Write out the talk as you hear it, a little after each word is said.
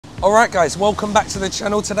Alright guys, welcome back to the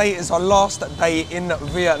channel. Today is our last day in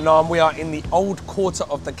Vietnam. We are in the old quarter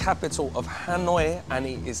of the capital of Hanoi and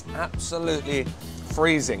it is absolutely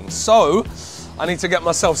freezing. So, I need to get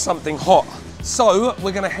myself something hot. So,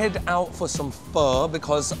 we're gonna head out for some pho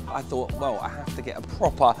because I thought, well, I have to get a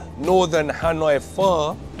proper northern Hanoi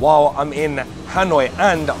pho while I'm in Hanoi.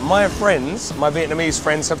 And my friends, my Vietnamese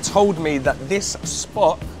friends, have told me that this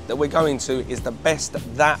spot that we're going to is the best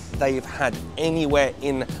that they've had anywhere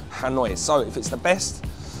in Hanoi. So if it's the best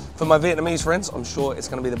for my Vietnamese friends, I'm sure it's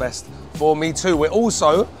gonna be the best for me too. We're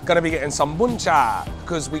also gonna be getting some bun cha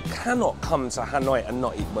because we cannot come to Hanoi and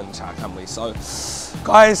not eat bun cha, can we? So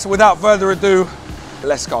guys, without further ado,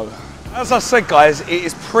 let's go. As I said guys, it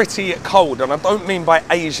is pretty cold, and I don't mean by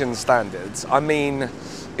Asian standards, I mean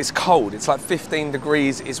it's cold. It's like 15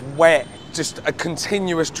 degrees, it's wet, just a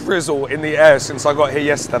continuous drizzle in the air since I got here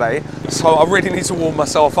yesterday. So I really need to warm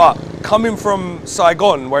myself up. Coming from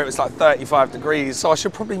Saigon where it was like 35 degrees, so I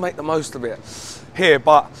should probably make the most of it here.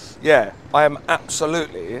 But yeah, I am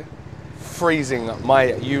absolutely freezing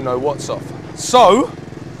my you-know-what's off. So,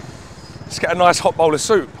 let's get a nice hot bowl of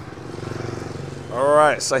soup. All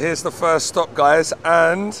right, so here's the first stop guys,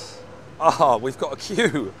 and we've got a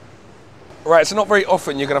queue. Right, so not very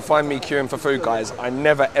often you're gonna find me queuing for food, guys. I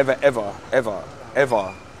never, ever, ever, ever,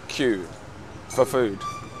 ever queue for food.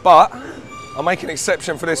 But I'll make an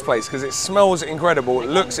exception for this place because it smells incredible, it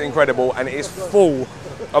looks incredible, and it is full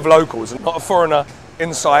of locals. Not a foreigner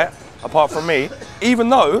in sight, apart from me, even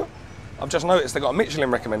though I've just noticed they got a Michelin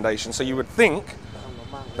recommendation, so you would think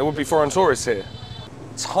there would be foreign tourists here.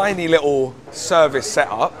 Tiny little service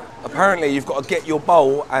setup. Apparently you've got to get your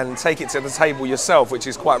bowl and take it to the table yourself, which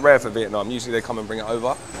is quite rare for Vietnam. Usually they come and bring it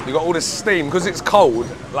over. You've got all this steam, because it's cold,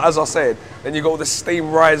 as I said, then you've got all the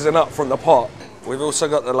steam rising up from the pot. We've also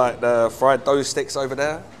got the fried dough sticks over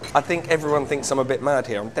there. I think everyone thinks I'm a bit mad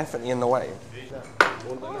here. I'm definitely in the way.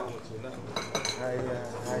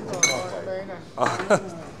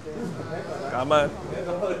 Come on.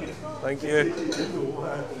 Thank you.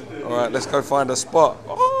 All right, let's go find a spot.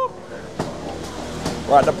 Oh.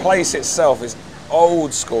 Right, the place itself is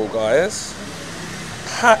old school, guys.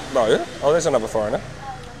 No. Oh, there's another foreigner.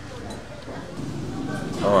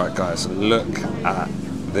 All right, guys, look at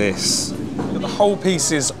this. The whole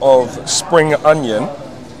pieces of spring onion.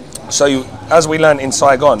 So, as we learned in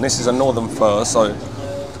Saigon, this is a northern pho, so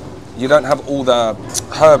you don't have all the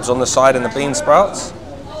herbs on the side and the bean sprouts.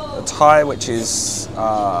 The Thai, which is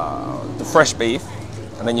the fresh beef.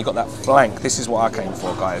 And then you've got that flank. This is what I came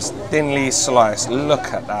for, guys. Thinly sliced.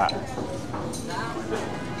 Look at that.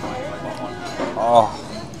 Oh.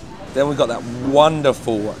 Then we've got that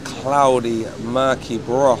wonderful, cloudy, murky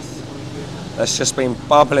broth that's just been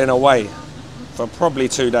bubbling away for probably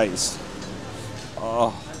 2 days.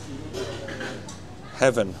 Oh.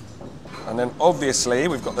 Heaven. And then obviously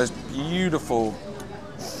we've got those beautiful,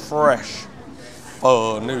 fresh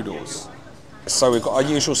pho noodles. So we've got our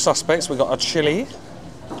usual suspects. We've got our chili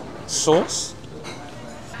sauce.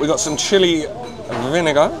 We got some chili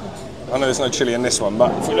vinegar. I know there's no chili in this one,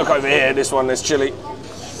 but if we look over here, this one there's chili.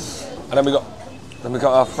 And then we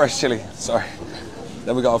got our fresh chili. Sorry.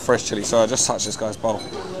 Then we got our fresh chili. So I just touched this guy's bowl.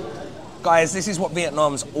 Guys, this is what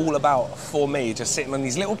Vietnam's all about for me. Just sitting on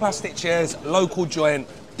these little plastic chairs, local joint,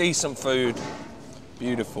 decent food,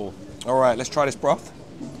 beautiful. All right, let's try this broth.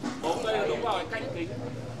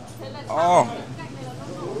 Oh.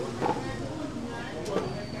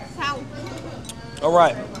 All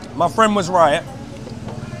right, my friend was right.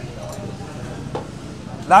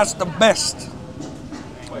 That's the best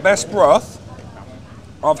broth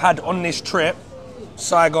I've had on this trip,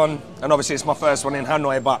 Saigon, and obviously it's my first one in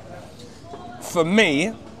Hanoi, but for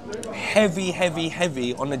me, heavy, heavy,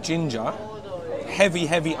 heavy on the ginger, heavy,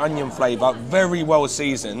 heavy onion flavor, very well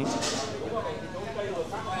seasoned.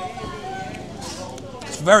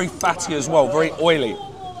 It's very fatty as well, very oily,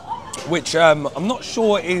 which I'm not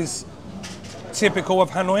sure is typical of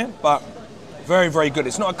Hanoi, but very, very good.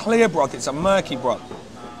 It's not a clear broth, it's a murky broth.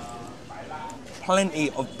 Plenty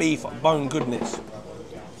of beef bone goodness.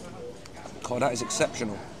 God, that is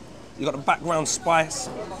exceptional. You got the background spice,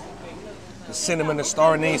 the cinnamon, the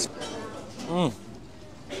star anise.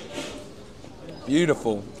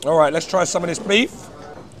 Beautiful. All right, let's try some of this beef.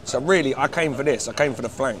 So really, I came for this. I came for the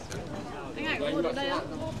flank.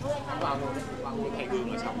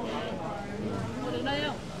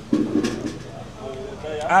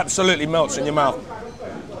 Absolutely melts in your mouth.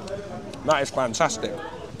 That is fantastic.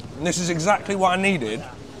 And this is exactly what I needed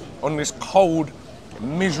on this cold,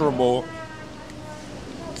 miserable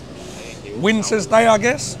winter's day, I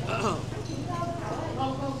guess.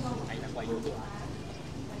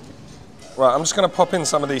 Right, I'm just going to pop in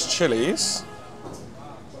some of these chilies.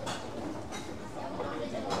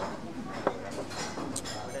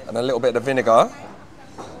 And a little bit of vinegar.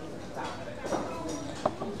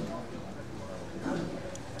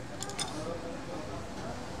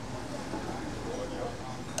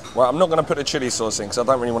 Right, I'm not going to put the chili sauce in because I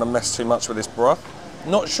don't really want to mess too much with this broth.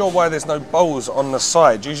 Not sure why there's no bowls on the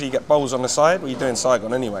side. Usually you get bowls on the side. Well, you do in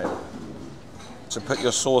Saigon anyway. So put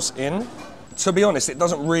your sauce in. To be honest, it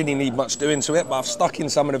doesn't really need much doing to it, but I've stuck in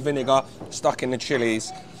some of the vinegar, stuck in the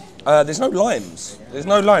chilies. There's no limes. There's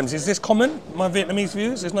no limes. Is this common, my Vietnamese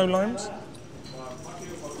viewers? There's no limes?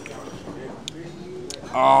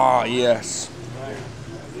 Ah, yes.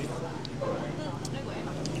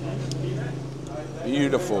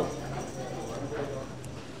 Beautiful.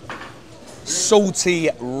 Salty,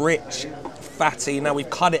 rich, fatty. Now we've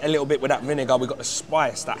cut it a little bit with that vinegar. We've got the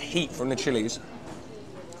spice, that heat from the chilies.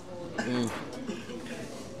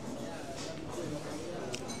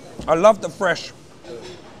 I love the fresh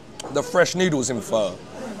noodles in pho.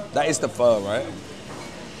 That is the pho, right?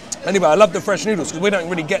 Anyway, I love the fresh noodles because we don't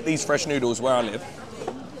really get these fresh noodles where I live.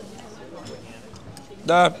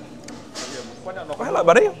 Oh, hello,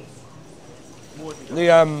 buddy.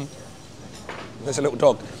 There's a little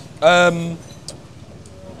dog.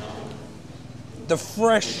 The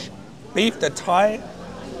fresh beef, the Thai,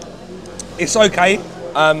 it's okay.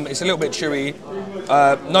 It's a little bit chewy.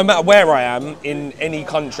 No matter where I am in any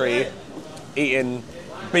country eating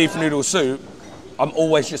beef noodle soup, I'm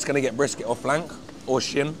always just going to get brisket or flank or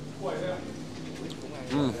shin.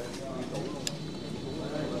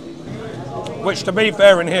 Which, to be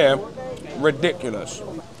fair in here, ridiculous. Do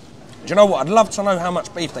you know what? I'd love to know how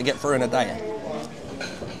much beef they get through in a day.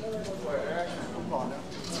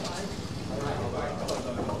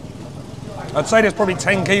 I'd say there's probably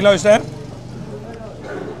 10 kilos there,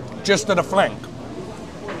 just to the flank.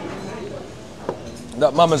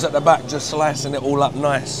 That mama's at the back just slicing it all up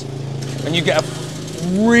nice. And you get a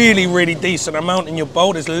really, really decent amount in your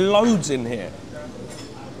bowl. There's loads in here.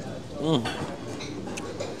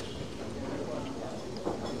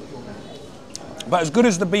 But as good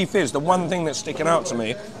as the beef is, the one thing that's sticking out to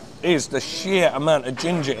me is the sheer amount of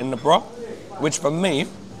ginger in the broth, which for me,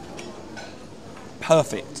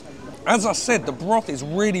 perfect. As I said, the broth is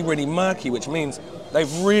really, really murky, which means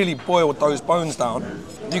they've really boiled those bones down.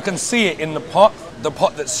 You can see it in the pot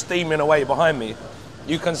that's steaming away behind me.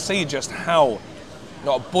 You can see just how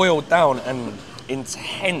boiled down and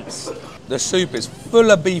intense. The soup is full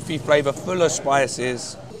of beefy flavour, full of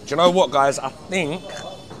spices. Do you know what, guys? I think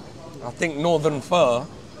Northern Pho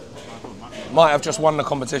might have just won the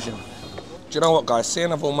competition. Do you know what, guys?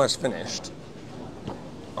 Seeing I've almost finished,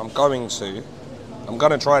 I'm going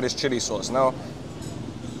to try this chili sauce. Now,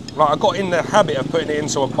 like, I got in the habit of putting it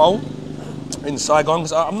into a bowl in Saigon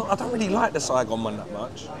because I don't really like the Saigon one that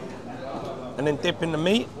much. And then dip in the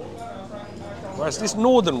meat. Whereas this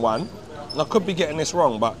northern one, and I could be getting this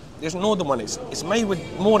wrong, but this northern one, it's made with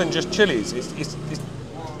more than just chilies.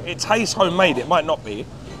 It tastes homemade. It might not be,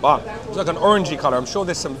 but it's like an orangey colour. I'm sure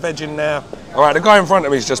there's some veg in there. All right, the guy in front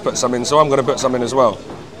of me's just put some in, so I'm going to put some in as well.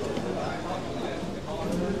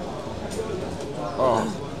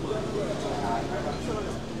 Oh.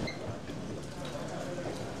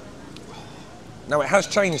 Now it has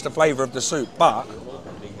changed the flavour of the soup, but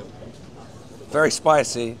very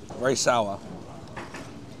spicy, very sour.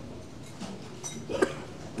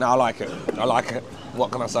 No, I like it. I like it.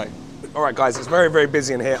 What can I say? All right, guys, it's very, very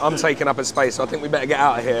busy in here. I'm taking up a space, so I think we better get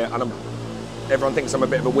out of here. And everyone thinks I'm a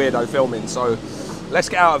bit of a weirdo filming, so let's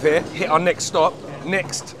get out of here, hit our next stop,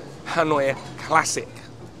 next Hanoi Classic.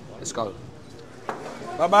 Let's go.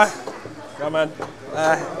 Bye-bye. Bye, man.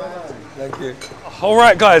 Thank you. All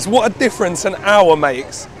right, guys, what a difference an hour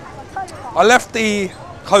makes. I left the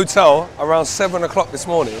hotel around 7 o'clock this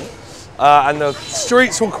morning, and the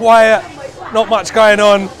streets were quiet, not much going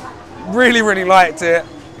on. Really, really liked it.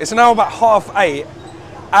 It's now about 8:30,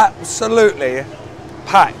 absolutely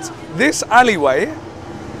packed. This alleyway,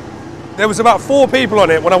 there was about 4 people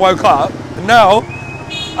on it when I woke up. And now,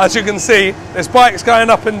 as you can see, there's bikes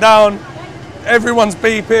going up and down. Everyone's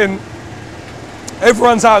beeping.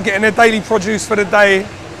 Everyone's out getting their daily produce for the day.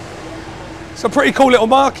 It's a pretty cool little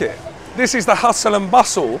market. This is the hustle and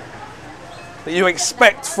bustle that you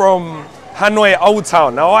expect from Hanoi Old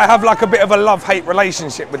Town. Now, I have like a bit of a love-hate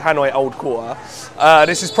relationship with Hanoi Old Quarter.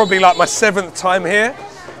 This is probably like my 7th time here,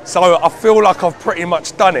 so I feel like I've pretty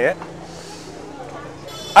much done it.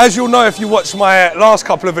 As you'll know if you watched my last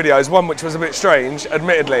couple of videos, one which was a bit strange,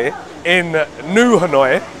 admittedly, in New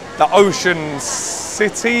Hanoi, the Ocean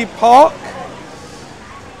City Park.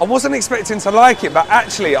 I wasn't expecting to like it, but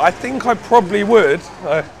actually I think I probably would.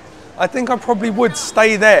 I think I probably would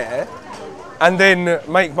stay there and then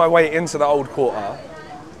make my way into the Old Quarter.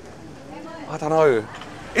 I don't know.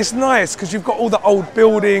 It's nice because you've got all the old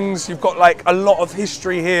buildings, you've got like a lot of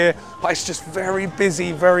history here, but it's just very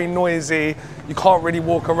busy, very noisy. You can't really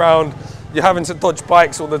walk around. You're having to dodge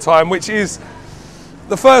bikes all the time, which is,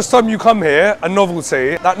 the first time you come here, a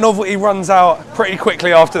novelty. That novelty runs out pretty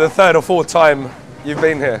quickly after the third or fourth time you've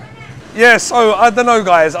been here. Yeah, so I don't know,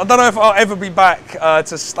 guys. I don't know if I'll ever be back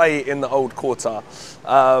to stay in the Old Quarter.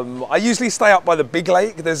 I usually stay up by the big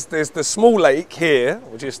lake. There's the small lake here,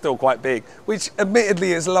 which is still quite big, which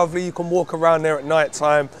admittedly is lovely. You can walk around there at night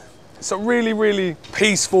time. It's a really, really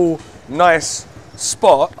peaceful, nice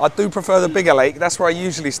spot. I do prefer the bigger lake. That's where I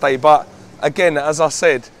usually stay. But again, as I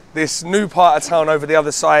said, this new part of town over the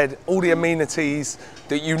other side, all the amenities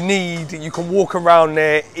that you need, you can walk around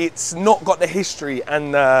there. It's not got the history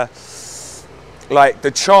and like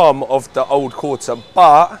the charm of the Old Quarter,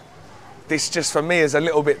 but this just for me is a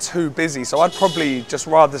little bit too busy. So I'd probably just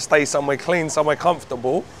rather stay somewhere clean, somewhere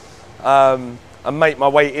comfortable, and make my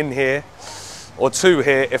way in here or to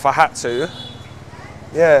here if I had to.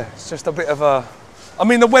 Yeah, it's just a bit of a, I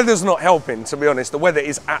mean, the weather's not helping, to be honest. The weather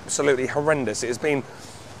is absolutely horrendous. It has been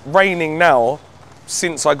raining now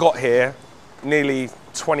since I got here nearly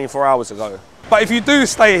 24 hours ago. But if you do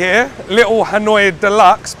stay here, Little Hanoi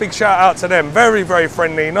Deluxe, big shout out to them. Very, very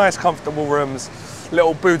friendly, nice, comfortable rooms,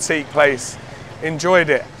 little boutique place. Enjoyed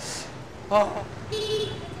it. Oh.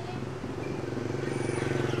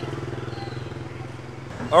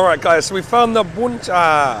 All right, guys, so we found the Bun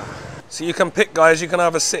Cha. So you can pick, guys, you can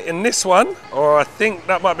either sit in this one, or I think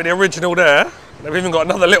that might be the original there. They've even got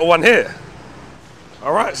another little one here.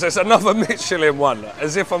 All right, so it's another Michelin one,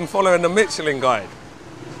 as if I'm following the Michelin guide.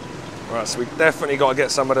 All right, so we definitely got to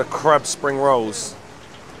get some of the crab spring rolls.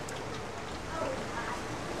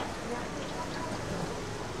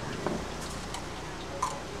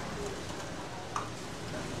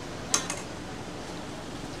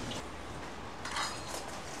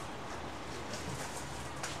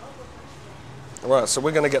 All right, so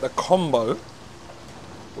we're going to get the combo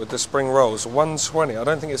with the spring rolls, 120. I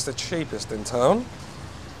don't think it's the cheapest in town.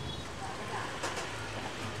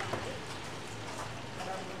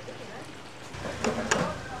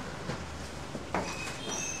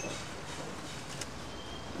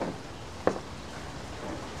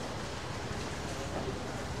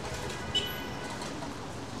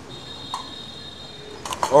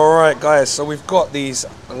 All right, guys, so we've got these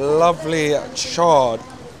lovely charred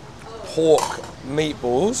pork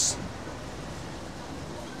meatballs,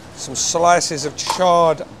 some slices of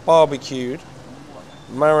charred barbecued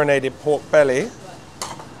marinated pork belly.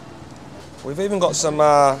 We've even got some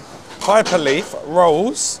piper leaf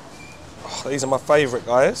rolls. Oh, these are my favorite,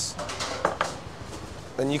 guys.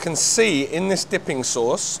 Then you can see in this dipping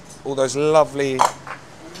sauce all those lovely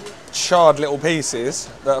charred little pieces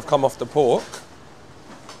that have come off the pork.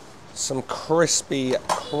 Some crispy,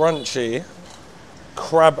 crunchy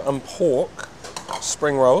crab and pork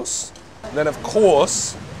spring rolls. And then, of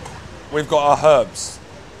course, we've got our herbs.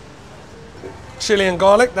 Chili and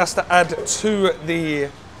garlic, that's to add to the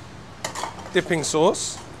dipping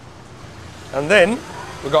sauce. And then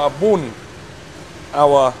we've got our bun,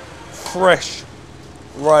 our fresh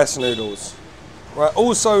rice noodles. Right,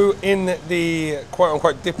 also in the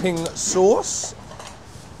quote-unquote dipping sauce,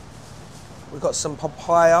 we've got some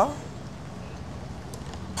papaya.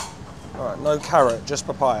 All right, no carrot, just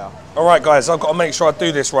papaya. All right, guys, I've got to make sure I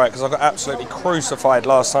do this right because I got absolutely crucified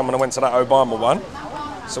last time when I went to that Obama one.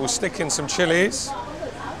 So we'll stick in some chilies,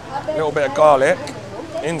 a little bit of garlic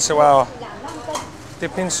into our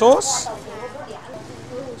dipping sauce.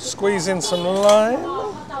 Squeeze in some lime.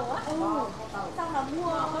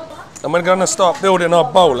 And we're going to start building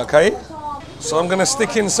our bowl, okay? So I'm going to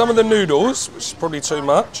stick in some of the noodles, which is probably too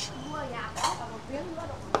much.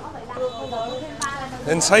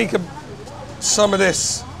 Then take some of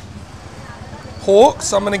this pork.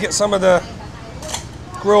 So I'm going to get some of the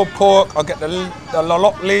grilled pork. I'll get the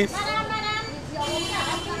lolop leaf.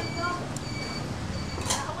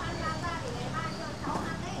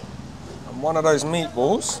 And one of those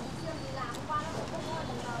meatballs.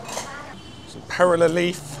 Some perilla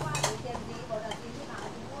leaf.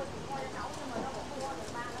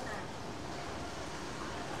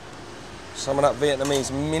 Some of that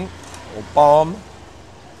Vietnamese mint or balm.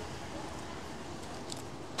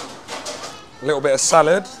 A little bit of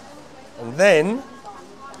salad, and then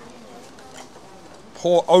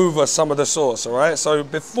pour over some of the sauce, all right? So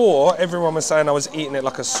before, everyone was saying I was eating it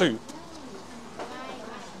like a soup.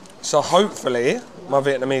 So hopefully, my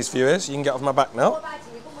Vietnamese viewers, you can get off my back now.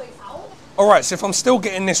 All right, so if I'm still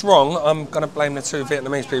getting this wrong, I'm gonna blame the two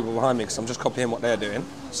Vietnamese people behind me because I'm just copying what they're doing.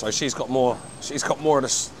 So she's got more of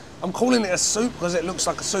this. I'm calling it a soup because it looks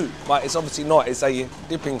like a soup, but it's obviously not. It's a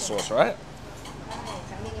dipping sauce, right?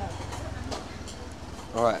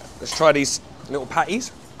 All right, let's try these little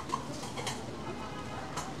patties.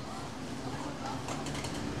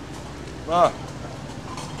 Ah,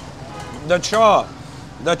 the char.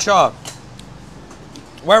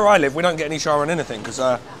 Where I live, we don't get any char on anything because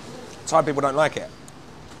Thai people don't like it.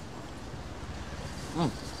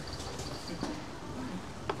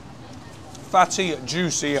 Fatty,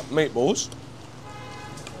 juicy meatballs.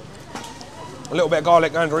 A little bit of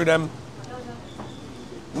garlic going through them.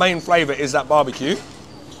 Main flavour is that barbecue.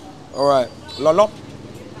 All right, lolop.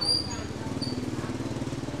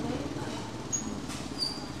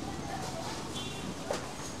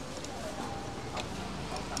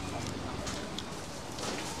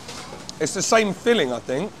 It's the same filling, I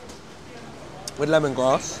think, with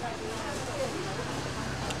lemongrass.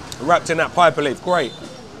 Wrapped in that piper leaf, great.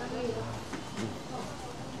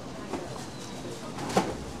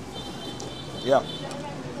 Yeah.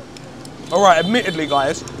 All right, admittedly,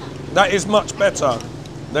 guys, that is much better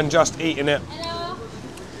than just eating it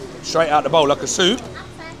straight out the bowl like a soup.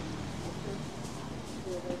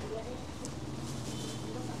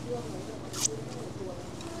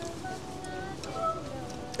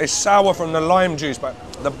 It's sour from the lime juice, but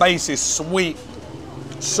the base is sweet,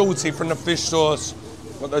 salty from the fish sauce.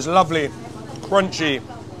 Got those lovely, crunchy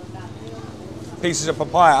pieces of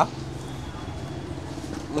papaya.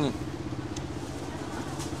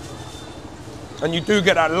 And you do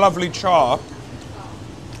get that lovely char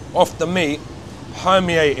off the meat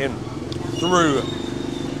permeating through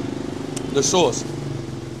the sauce.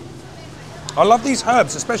 I love these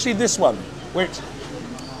herbs, especially this one, which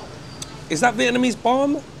is that Vietnamese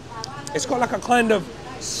balm? It's got like a kind of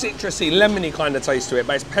citrusy, lemony kind of taste to it,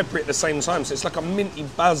 but it's peppery at the same time. So it's like a minty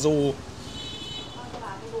basil.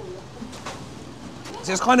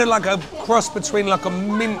 So it's kind of like a cross between like a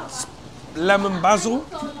mint lemon basil.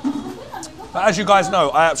 But as you guys know,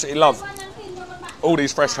 I absolutely love all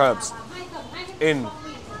these fresh herbs in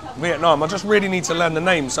Vietnam. I just really need to learn the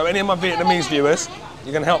names. So any of my Vietnamese viewers,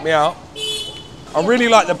 you can help me out. I really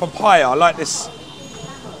like the papaya. I like this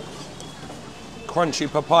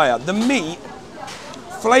crunchy papaya. The meat,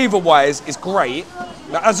 flavour-wise, is great.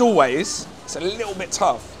 But as always, it's a little bit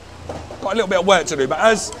tough. Got a little bit of work to do. But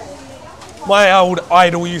as my old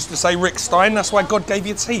idol used to say, Rick Stein, that's why God gave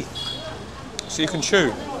you teeth, so you can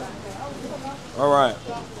chew. All right.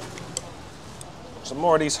 Some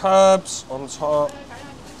more of these herbs on top.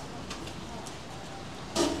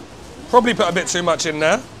 Probably put a bit too much in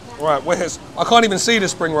there. Right, I can't even see the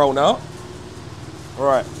spring roll now. All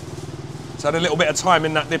right. So add a little bit of thyme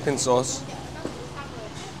in that dipping sauce.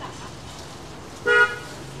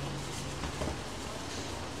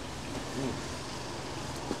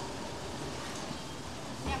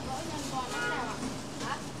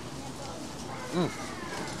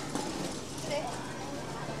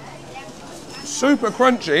 Super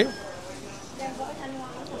crunchy,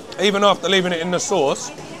 even after leaving it in the sauce.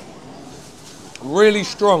 Really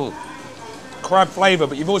strong crab flavour,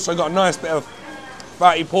 but you've also got a nice bit of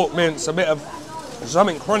fatty pork mince, a bit of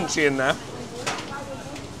something crunchy in there,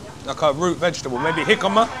 like a root vegetable, maybe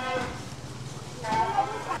jicama.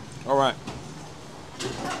 All right.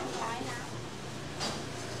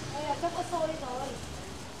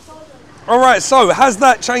 All right, so has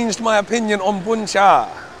that changed my opinion on Bun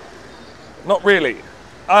Cha? Not really.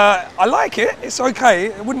 I like it, it's okay.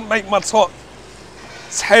 It wouldn't make my top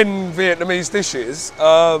 10 Vietnamese dishes,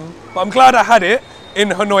 but I'm glad I had it in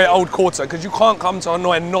Hanoi Old Quarter, because you can't come to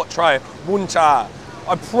Hanoi and not try Bun Cha.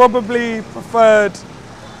 I probably preferred,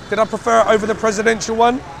 did I prefer it over the presidential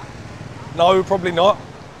one? No, probably not.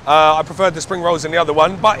 I preferred the spring rolls in the other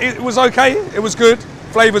one, but it was okay, it was good.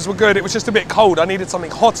 Flavours were good, it was just a bit cold. I needed something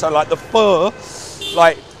hotter, like the pho,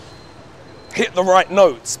 like, hit the right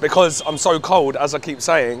notes because I'm so cold, as I keep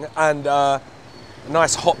saying, and a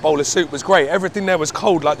nice hot bowl of soup was great. Everything there was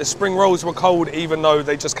cold, like the spring rolls were cold even though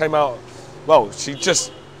they just came out, well, she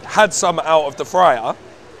just had some out of the fryer,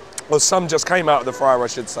 or some just came out of the fryer, I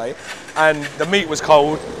should say, and the meat was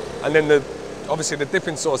cold, and then obviously the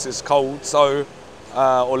dipping sauce is cold, so,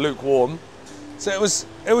 or lukewarm. So it was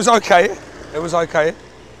okay, it was okay.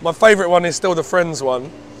 My favourite one is still the Friends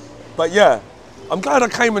one, but yeah. I'm glad I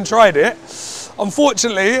came and tried it.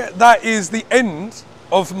 Unfortunately, that is the end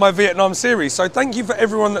of my Vietnam series. So thank you for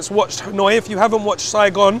everyone that's watched Hanoi. If you haven't watched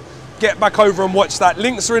Saigon, get back over and watch that.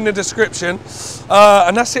 Links are in the description.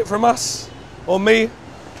 And that's it from us, or me,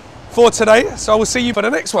 for today. So I will see you for the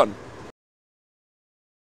next one.